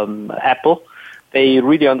Apple, they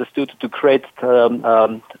really understood to create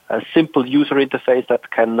a simple user interface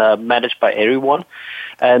that can manage by everyone,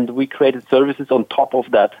 and we created services on top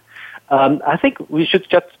of that. I think we should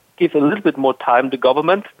just give a little bit more time to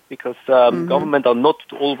government, because government are not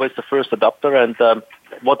always the first adopter, and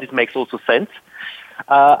what it makes also sense.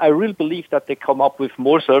 I really believe that they come up with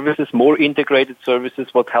more services, more integrated services,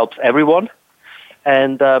 what helps everyone.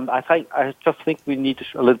 And I just think we need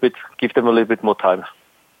to give them a little bit more time.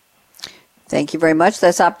 Thank you very much.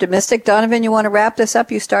 That's optimistic. Donovan, you want to wrap this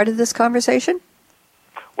up? You started this conversation?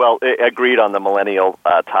 Well, agreed on the millennial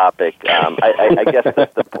topic. I guess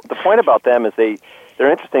the point about them is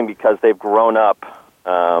they're interesting because they've grown up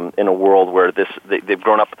in a world where they've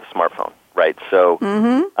grown up with the smartphone, right? So,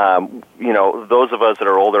 those of us that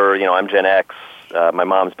are older, I'm Gen X, my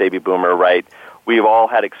mom's baby boomer, right? We've all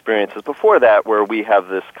had experiences before that where we have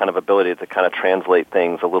this kind of ability to kind of translate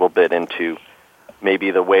things a little bit into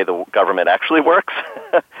maybe the way the government actually works.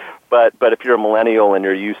 But if you're a millennial and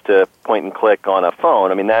you're used to point and click on a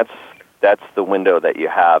phone, I mean, that's the window that you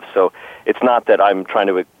have. So it's not that I'm trying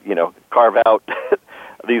to, carve out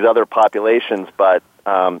these other populations, but,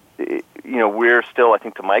 we're still, I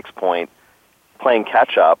think to Mike's point, playing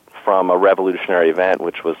catch up from a revolutionary event,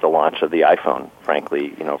 which was the launch of the iPhone,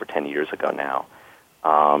 frankly, over 10 years ago now.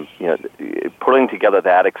 Putting together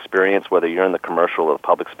that experience, whether you're in the commercial or the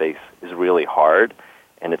public space, is really hard.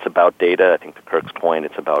 And it's about data. I think to Kirk's point,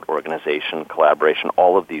 it's about organization, collaboration,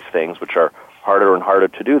 all of these things, which are harder and harder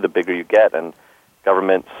to do the bigger you get. And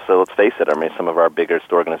governments, so let's face it, are some of our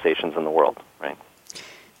biggest organizations in the world, right?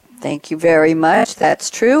 Thank you very much.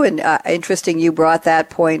 That's true. And interesting you brought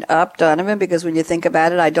that point up, Donovan, because when you think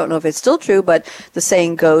about it, I don't know if it's still true, but the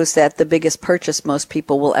saying goes that the biggest purchase most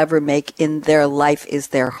people will ever make in their life is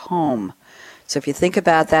their home. So if you think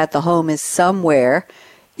about that, the home is somewhere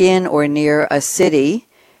in or near a city,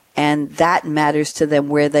 and that matters to them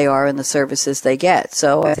where they are and the services they get.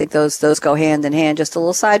 So I think those go hand in hand. Just a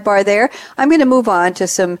little sidebar there. I'm going to move on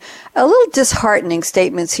to a little disheartening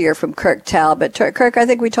statements here from Kirk Talbott. Kirk, I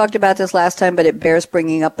think we talked about this last time, but it bears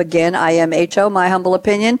bringing up again. IMHO, my humble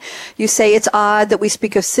opinion. You say it's odd that we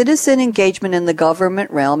speak of citizen engagement in the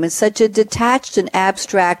government realm in such a detached and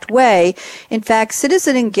abstract way. In fact,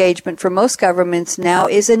 citizen engagement for most governments now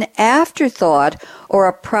is an afterthought or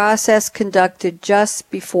a process conducted just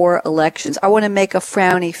before elections. I want to make a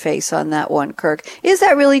frowny face on that one, Kirk. Is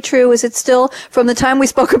that really true? Is it still, from the time we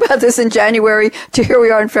spoke about this in January to here we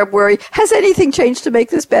are in February, has anything changed to make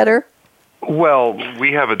this better? Well,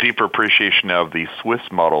 we have a deeper appreciation of the Swiss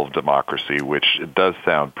model of democracy, which does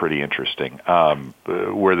sound pretty interesting,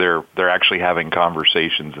 where they're actually having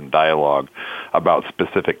conversations and dialogue about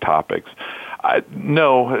specific topics.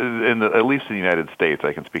 No, at least in the United States,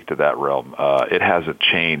 I can speak to that realm. It hasn't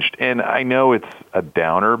changed. And I know it's a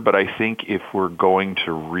downer, but I think if we're going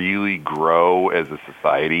to really grow as a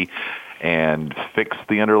society and fix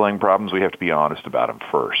the underlying problems, we have to be honest about them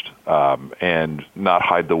first, and not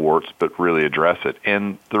hide the warts, but really address it.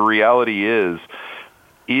 And the reality is,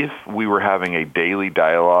 if we were having a daily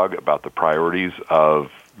dialogue about the priorities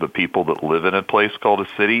of the people that live in a place called a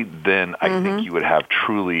city, then I think you would have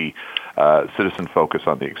truly citizen focus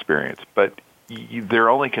on the experience. But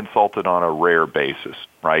they're only consulted on a rare basis,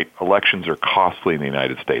 right? Elections are costly in the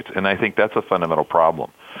United States, and I think that's a fundamental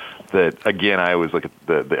problem. That, again, I always look at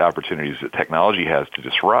the opportunities that technology has to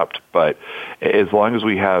disrupt, but as long as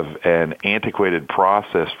we have an antiquated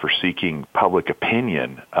process for seeking public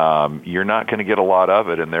opinion, you're not going to get a lot of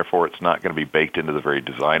it, and therefore it's not going to be baked into the very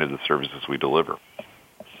design of the services we deliver.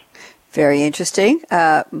 Very interesting.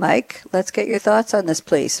 Mike, let's get your thoughts on this,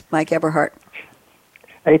 please. Mike Eberhardt.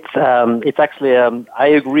 It's actually, I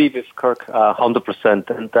agree with Kirk 100%.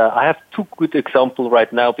 And I have two good examples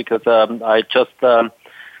right now because I just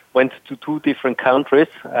went to two different countries.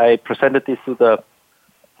 I presented this to the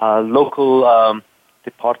local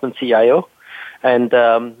department CIO, and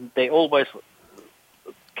they always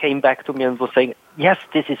came back to me and were saying, yes,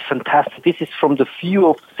 this is fantastic. This is from the view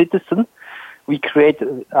of the citizen. We create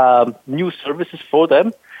new services for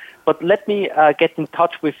them. But let me get in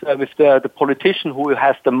touch with the politician who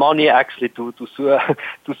has the money actually to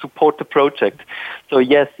support the project. So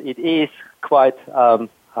yes, it is quite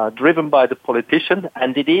driven by the politician,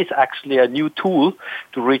 and it is actually a new tool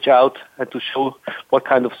to reach out and to show what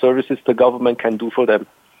kind of services the government can do for them.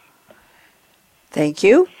 Thank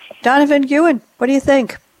you. Donovan Guin, what do you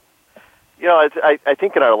think? I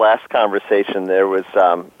think in our last conversation there was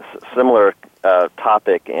similar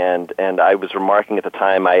topic, and I was remarking at the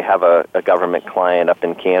time I have a government client up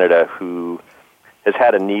in Canada who has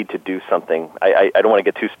had a need to do something. I don't want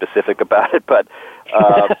to get too specific about it, but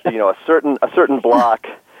a certain block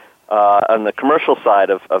on the commercial side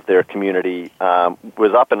of their community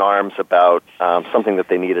was up in arms about something that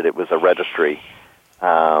they needed. It was a registry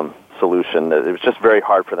solution. It was just very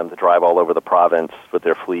hard for them to drive all over the province with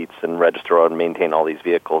their fleets and register and maintain all these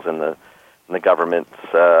vehicles in the government's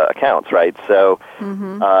accounts, right? So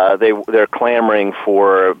they're clamoring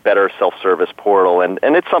for a better self-service portal, and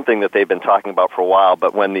it's something that they've been talking about for a while,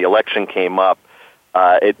 but when the election came up,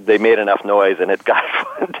 they made enough noise and it got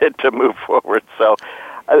funded to move forward. So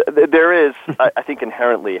there is, I think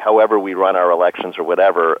inherently, however we run our elections or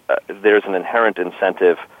whatever, there's an inherent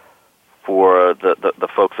incentive for the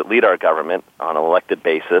folks that lead our government on an elected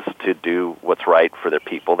basis to do what's right for their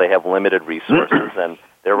people. They have limited resources, and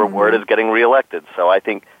their reward is getting reelected. So I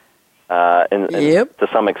think, to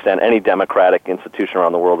some extent, any democratic institution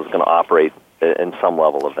around the world is going to operate in some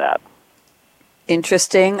level of that.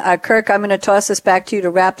 Interesting. Kirk, I'm going to toss this back to you to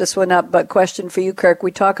wrap this one up, but question for you, Kirk.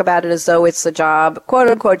 We talk about it as though it's the job,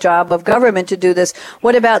 quote-unquote job of government to do this.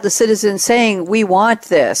 What about the citizens saying, we want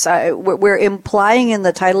this? We're implying in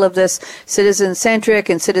the title of this citizen-centric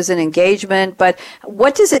and citizen engagement, but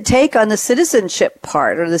what does it take on the citizenship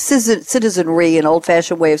part, or the citizenry, an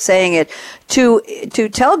old-fashioned way of saying it, to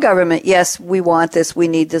tell government, yes, we want this, we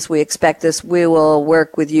need this, we expect this, we will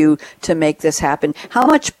work with you to make this happen? How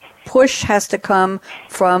much push has to come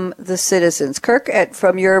from the citizens? Kirk,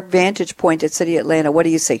 from your vantage point at City Atlanta, what do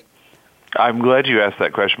you see? I'm glad you asked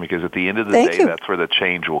that question, because at the end of the day, that's where the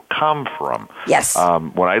change will come from. Yes.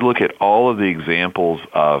 When I look at all of the examples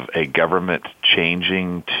of a government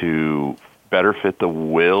changing to better fit the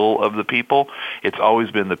will of the people, it's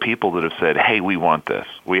always been the people that have said, hey, we want this.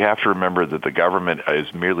 We have to remember that the government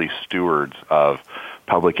is merely stewards of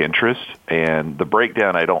public interest, and the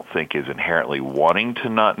breakdown, I don't think, is inherently wanting to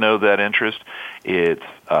not know that interest. It's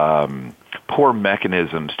poor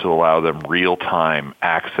mechanisms to allow them real-time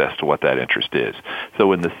access to what that interest is. So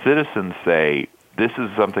when the citizens say, this is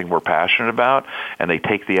something we're passionate about, and they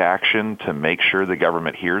take the action to make sure the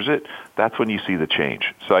government hears it, that's when you see the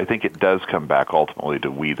change. So I think it does come back ultimately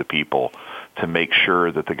to we the people to make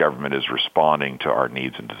sure that the government is responding to our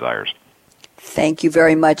needs and desires. Thank you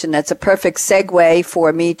very much, and that's a perfect segue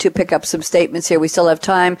for me to pick up some statements here. We still have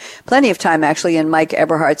time, plenty of time actually, in Mike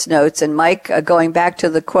Eberhardt's notes. And Mike, going back to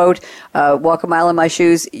the quote, walk a mile in my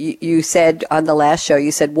shoes, you said on the last show,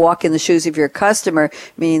 you said walk in the shoes of your customer,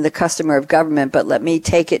 meaning the customer of government. But let me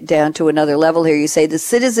take it down to another level here. You say the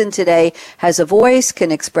citizen today has a voice,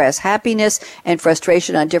 can express happiness and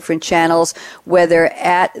frustration on different channels, whether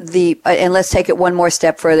at the, and let's take it one more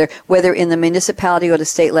step further, whether in the municipality or the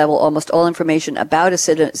state level, almost all information about a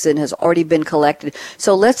citizen has already been collected.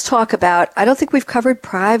 So let's talk about, I don't think we've covered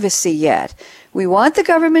privacy yet. We want the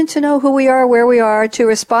government to know who we are, where we are, to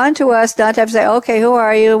respond to us, not to have to say, okay, who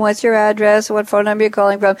are you, what's your address, what phone number you're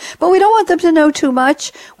calling from. But we don't want them to know too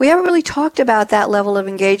much. We haven't really talked about that level of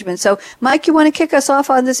engagement. So, Mike, you want to kick us off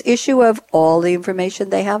on this issue of all the information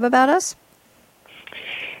they have about us?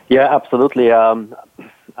 Yeah, absolutely.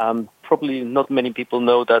 Probably not many people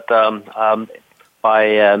know that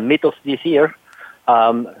by mid of this year,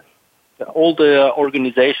 all the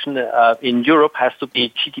organization in Europe has to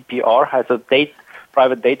be GDPR, has a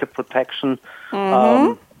private data protection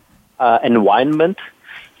environment.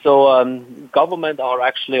 So government are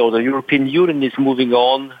actually, or the European Union is moving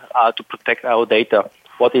on to protect our data,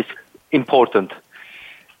 what is important.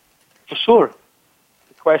 For sure,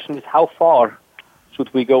 the question is how far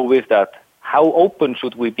should we go with that? How open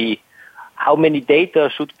should we be? How many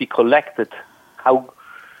data should be collected? How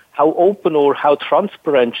open or how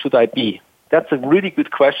transparent should I be? That's a really good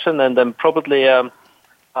question, and then probably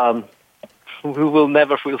we will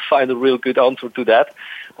never find a real good answer to that,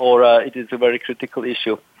 or it is a very critical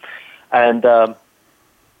issue. And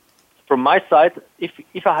from my side, if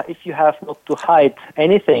you have not to hide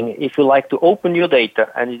anything, if you like to open your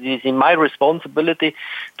data, and it is in my responsibility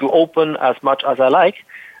to open as much as I like,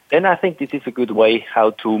 then I think this is a good way how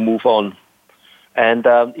to move on. And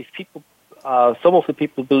if people, some of the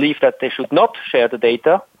people believe that they should not share the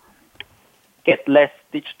data, get less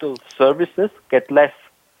digital services, get less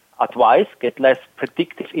advice, get less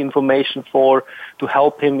predictive information to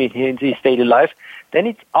help him in his daily life, then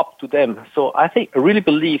it's up to them. So I really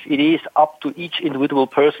believe it is up to each individual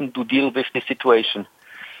person to deal with this situation.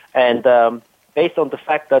 And based on the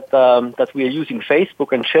fact that we are using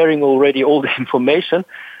Facebook and sharing already all the information,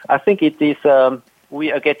 I think it is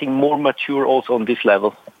we are getting more mature also on this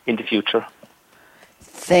level in the future.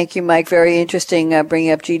 Thank you, Mike. Very interesting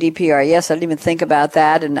bringing up GDPR. Yes, I didn't even think about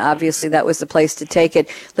that, and obviously that was the place to take it.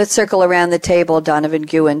 Let's circle around the table. Donovan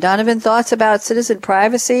Guin. Donovan, thoughts about citizen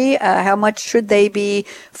privacy? How much should they be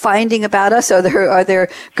finding about us? Are there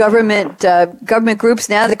government groups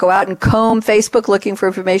now that go out and comb Facebook looking for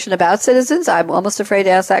information about citizens? I'm almost afraid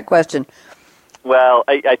to ask that question. Well,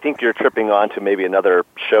 I think you're tripping on to maybe another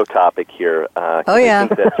show topic here. I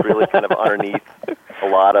think that's really kind of underneath a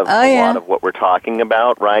lot of what we're talking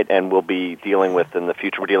about, right? And we'll be dealing with in the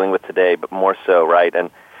future. We're dealing with today, but more so, right? And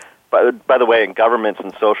by the way, in governments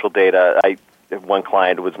and social data, one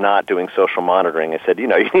client was not doing social monitoring. I said, you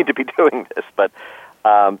need to be doing this. But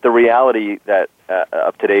the reality that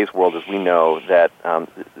of today's world is we know that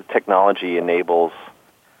technology enables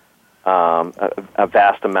a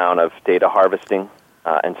vast amount of data harvesting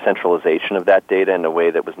and centralization of that data in a way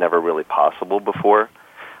that was never really possible before.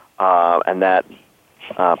 And that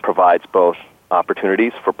provides both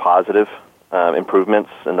opportunities for positive improvements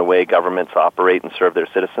in the way governments operate and serve their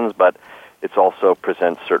citizens, but it also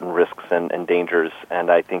presents certain risks and dangers. And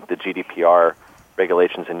I think the GDPR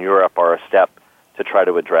regulations in Europe are a step to try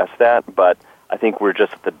to address that. But I think we're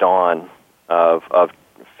just at the dawn of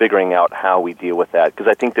figuring out how we deal with that, because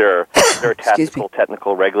I think there are tactical,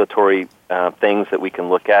 technical, regulatory things that we can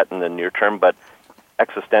look at in the near term, but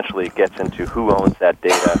existentially it gets into who owns that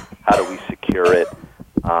data, how do we secure it,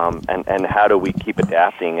 and how do we keep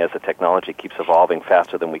adapting as the technology keeps evolving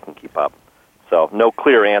faster than we can keep up. So no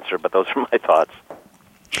clear answer, but those are my thoughts.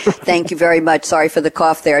 Thank you very much. Sorry for the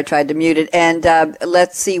cough there. I tried to mute it. And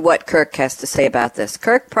let's see what Kirk has to say about this.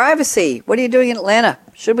 Kirk, privacy. What are you doing in Atlanta?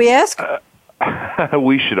 Should we ask?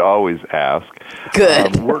 We should always ask.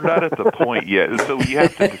 Good. We're not at the point yet. So you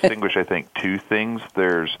have to distinguish, I think, two things.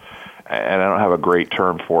 There's, and I don't have a great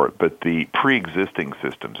term for it, but the pre-existing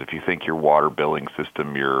systems. If you think your water billing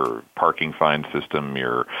system, your parking fine system,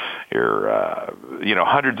 your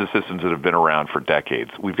hundreds of systems that have been around for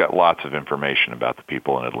decades, we've got lots of information about the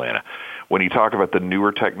people in Atlanta. When you talk about the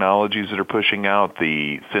newer technologies that are pushing out,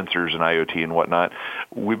 the sensors and IoT and whatnot,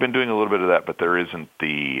 we've been doing a little bit of that, but there isn't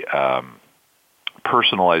the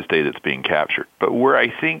personalized data that's being captured. But where I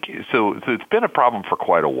think, so it's been a problem for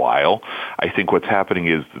quite a while. I think what's happening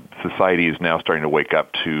is society is now starting to wake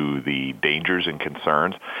up to the dangers and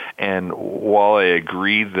concerns. And while I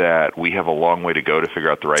agree that we have a long way to go to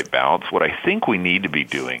figure out the right balance, what I think we need to be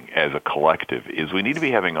doing as a collective is we need to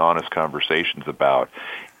be having honest conversations about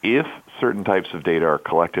if certain types of data are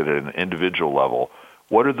collected at an individual level,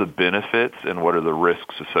 what are the benefits and what are the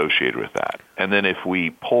risks associated with that? And then if we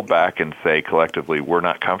pull back and say collectively we're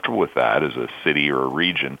not comfortable with that as a city or a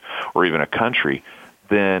region or even a country,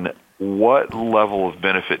 then what level of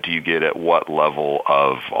benefit do you get at what level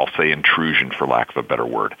of, I'll say, intrusion, for lack of a better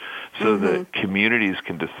word, so that communities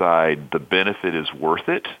can decide the benefit is worth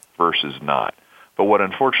it versus not. But what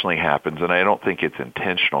unfortunately happens, and I don't think it's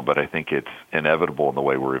intentional, but I think it's inevitable in the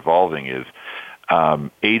way we're evolving, is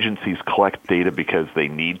agencies collect data because they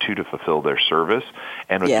need to fulfill their service.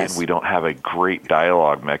 And again, we don't have a great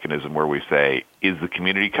dialogue mechanism where we say, is the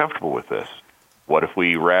community comfortable with this? What if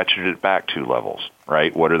we ratcheted it back 2 levels,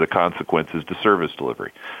 right? What are the consequences to service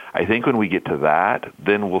delivery? I think when we get to that,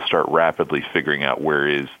 then we'll start rapidly figuring out where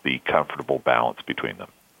is the comfortable balance between them.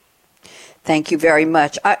 Thank you very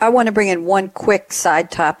much. I want to bring in one quick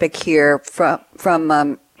side topic here from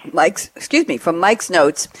Mike's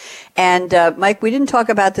notes. And Mike, we didn't talk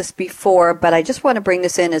about this before, but I just want to bring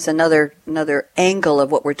this in as another angle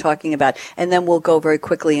of what we're talking about, and then we'll go very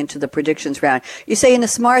quickly into the predictions round. You say in a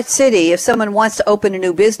smart city, if someone wants to open a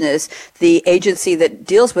new business, the agency that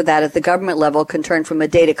deals with that at the government level can turn from a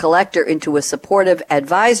data collector into a supportive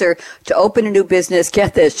advisor. To open a new business,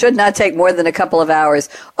 get this, should not take more than a couple of hours.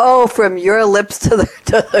 Oh, from your lips to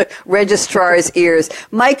the registrar's ears.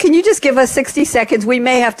 Mike, can you just give us 60 seconds? We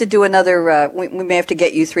may have to do another, we may have to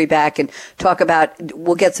get you 3 back and talk about,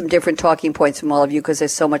 we'll get some different talking points from all of you because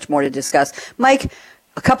there's so much more to discuss. Mike,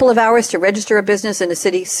 a couple of hours to register a business in a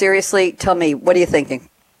city, seriously, tell me, what are you thinking?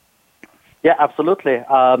 Yeah, absolutely.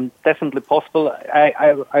 Definitely possible.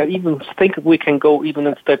 I even think we can go even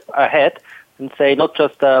a step ahead and say not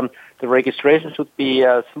just the registration should be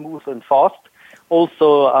smooth and fast,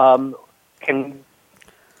 also can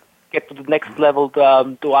get to the next level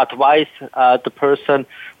to advise the person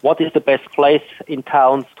what is the best place in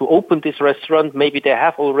town to open this restaurant. Maybe they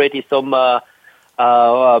have already some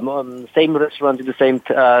same restaurant in the same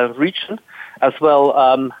region as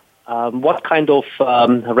well. What kind of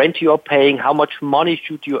rent you are paying, how much money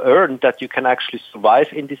should you earn that you can actually survive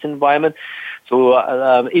in this environment.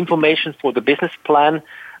 So information for the business plan,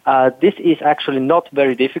 This is actually not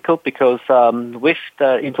very difficult because with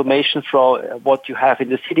the information from what you have in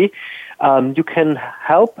the city, you can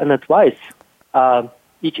help and advise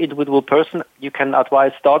each individual person. You can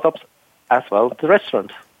advise startups as well as the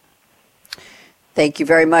restaurant. Thank you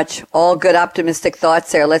very much. All good optimistic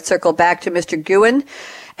thoughts there. Let's circle back to Mr. Guin.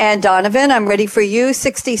 And Donovan, I'm ready for you.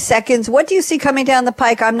 60 seconds. What do you see coming down the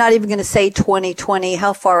pike? I'm not even going to say 2020.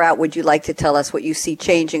 How far out would you like to tell us what you see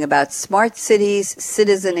changing about smart cities,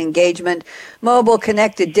 citizen engagement, mobile,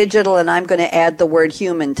 connected, digital, and I'm going to add the word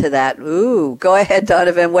human to that. Ooh, go ahead,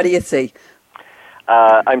 Donovan. What do you see?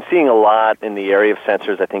 I'm seeing a lot in the area of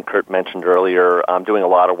sensors. I think Kurt mentioned earlier. I'm doing a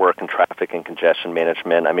lot of work in traffic and congestion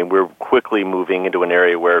management. I mean, we're quickly moving into an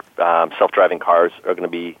area where self-driving cars are going to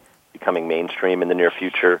be becoming mainstream in the near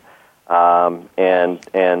future. And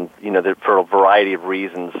you know, for a variety of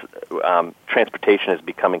reasons, transportation is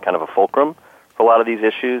becoming kind of a fulcrum for a lot of these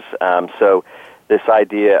issues. So this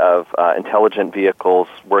idea of intelligent vehicles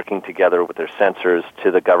working together with their sensors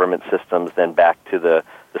to the government systems, then back to the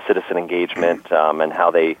citizen engagement and how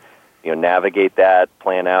they, you know, navigate that,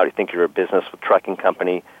 plan out. You think you're a business with trucking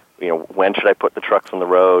company, you know, when should I put the trucks on the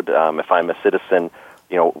road? If I'm a citizen,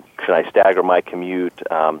 you know, should I stagger my commute?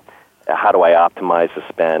 How do I optimize the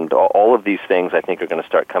spend? All of these things, I think, are going to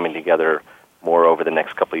start coming together more over the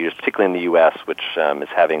next couple of years, particularly in the U.S., which is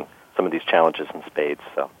having some of these challenges in spades.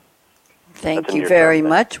 So. Thank you very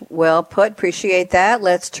much. Well put. Appreciate that.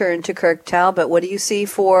 Let's turn to Kirk Talbott. What do you see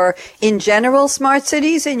for, in general, smart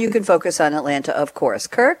cities? And you can focus on Atlanta, of course.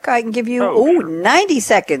 Kirk, I can give you, sure. 90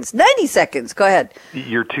 seconds. 90 seconds. Go ahead.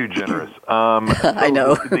 You're too generous. I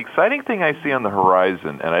know. The exciting thing I see on the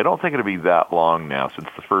horizon, and I don't think it'll be that long now since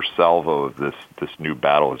the first salvo of this new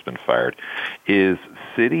battle has been fired, is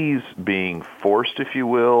cities being forced, if you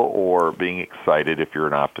will, or being excited, if you're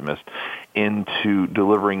an optimist, into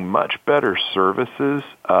delivering much better services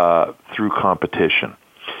through competition.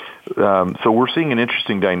 So we're seeing an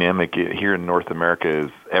interesting dynamic here in North America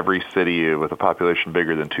as every city with a population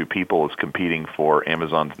bigger than 2 people is competing for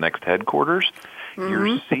Amazon's next headquarters. Mm-hmm.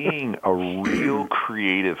 You're seeing a real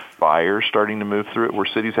creative fire starting to move through it where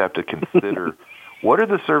cities have to consider what are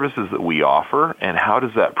the services that we offer, and how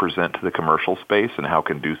does that present to the commercial space, and how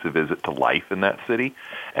conducive is it to life in that city?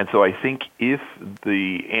 And so I think if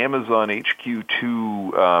the Amazon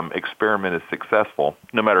HQ2 experiment is successful,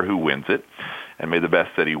 no matter who wins it, and may the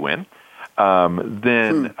best city win,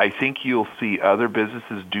 then I think you'll see other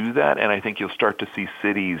businesses do that, and I think you'll start to see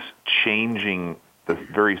cities changing the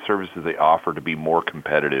very services they offer to be more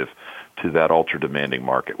competitive to that ultra-demanding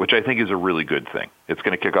market, which I think is a really good thing. It's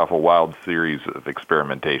going to kick off a wild series of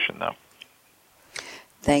experimentation, though.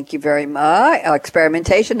 Thank you very much.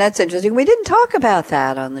 Experimentation, that's interesting. We didn't talk about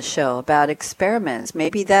that on the show, about experiments.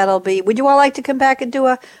 Maybe that'll be... Would you all like to come back and do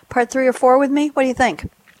a part 3 or 4 with me? What do you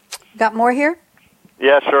think? Got more here?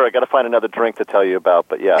 Yeah, sure. I got to find another drink to tell you about,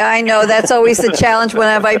 but yeah. I know that's always the challenge when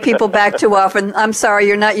I invite people back too often. I'm sorry,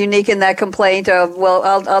 you're not unique in that complaint. Well,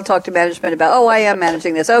 I'll talk to management about. Oh, I am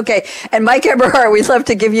managing this. Okay. And Mike Eberhardt, we'd love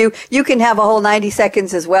to give you. You can have a whole 90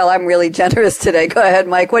 seconds as well. I'm really generous today. Go ahead,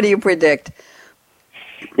 Mike. What do you predict?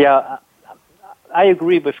 Yeah, I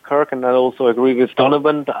agree with Kirk, and I also agree with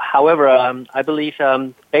Donovan. However, I believe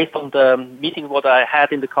based on the meeting what I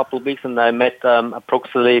had in the couple of weeks, and I met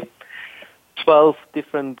approximately 12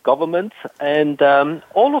 different governments, and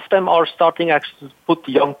all of them are starting actually to put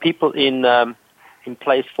young people in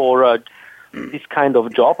place for this kind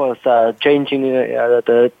of job as changing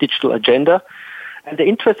the digital agenda. And the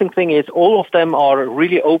interesting thing is all of them are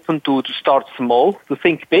really open to start small, to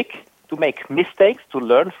think big, to make mistakes, to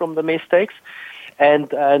learn from the mistakes,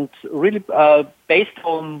 and really based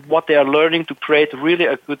on what they are learning to create really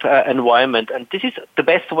a good environment. And this is the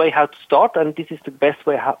best way how to start, and this is the best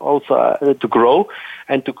way how also to grow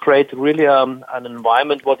and to create really an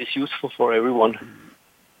environment what is useful for everyone.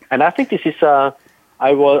 And I think this is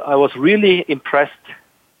I was really impressed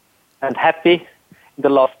and happy in the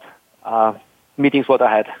last meetings what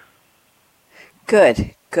I had.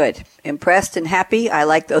 Good. Impressed and happy. I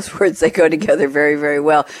like those words. They go together very, very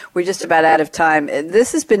well. We're just about out of time.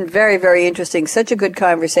 This has been very, very interesting. Such a good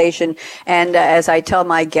conversation. And as I tell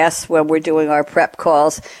my guests when we're doing our prep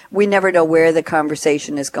calls, we never know where the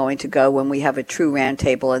conversation is going to go when we have a true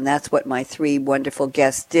roundtable. And that's what my 3 wonderful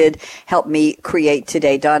guests did help me create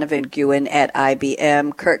today. Donovan Guin at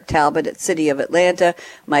IBM, Kirk Talbott at City of Atlanta,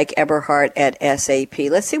 Mike Eberhardt at SAP.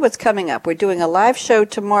 Let's see what's coming up. We're doing a live show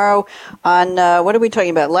tomorrow on, what are we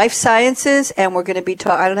talking about? about life sciences, and we're going to be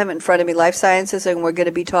I don't have it in front of me, life sciences, and we're going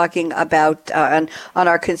to be talking about, on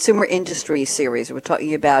our consumer industry series, we're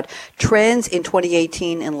talking about trends in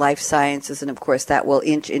 2018 in life sciences, and of course that will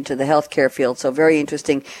inch into the healthcare field. So very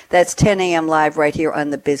interesting. That's 10 a.m. live right here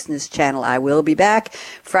on the Business Channel. I will be back.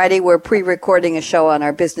 Friday, we're pre-recording a show on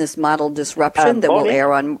our business model disruption that will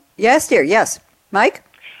air on... Yes, dear. Yes. Mike?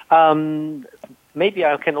 Maybe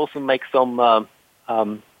I can also make some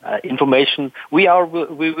information. We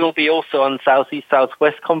will be also on Southeast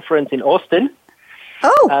Southwest Conference in Austin.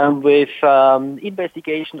 With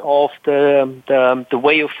investigation of the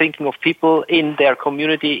way of thinking of people in their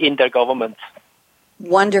community, in their government.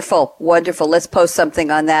 Wonderful, wonderful. Let's post something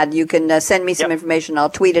on that. You can send me some information. I'll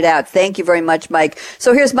tweet it out. Thank you very much, Mike.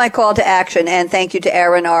 So here's my call to action, and thank you to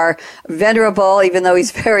Aaron, our venerable, even though he's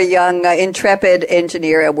very young, intrepid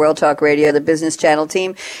engineer at World Talk Radio, the Business Channel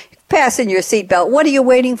team. Fasten your seatbelt. What are you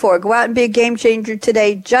waiting for? Go out and be a game changer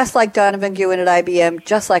today, just like Donovan Guin at IBM,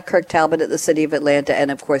 just like Kirk Talbott at the City of Atlanta, and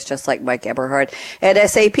of course, just like Mike Eberhardt at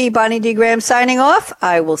SAP. Bonnie D. Graham signing off.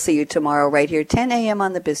 I will see you tomorrow right here, 10 a.m.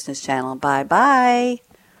 on the Business Channel. Bye-bye.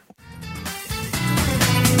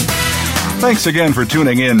 Thanks again for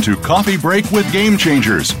tuning in to Coffee Break with Game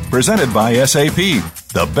Changers, presented by SAP.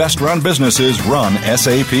 The best-run businesses run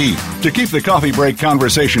SAP. To keep the Coffee Break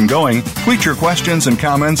conversation going, tweet your questions and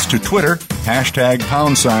comments to Twitter, #SAPRADIO.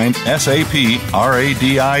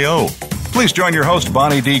 Please join your host,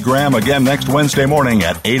 Bonnie D. Graham, again next Wednesday morning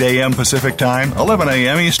at 8 a.m. Pacific Time, 11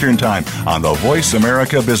 a.m. Eastern Time on the Voice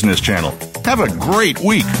America Business Channel. Have a great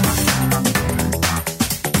week.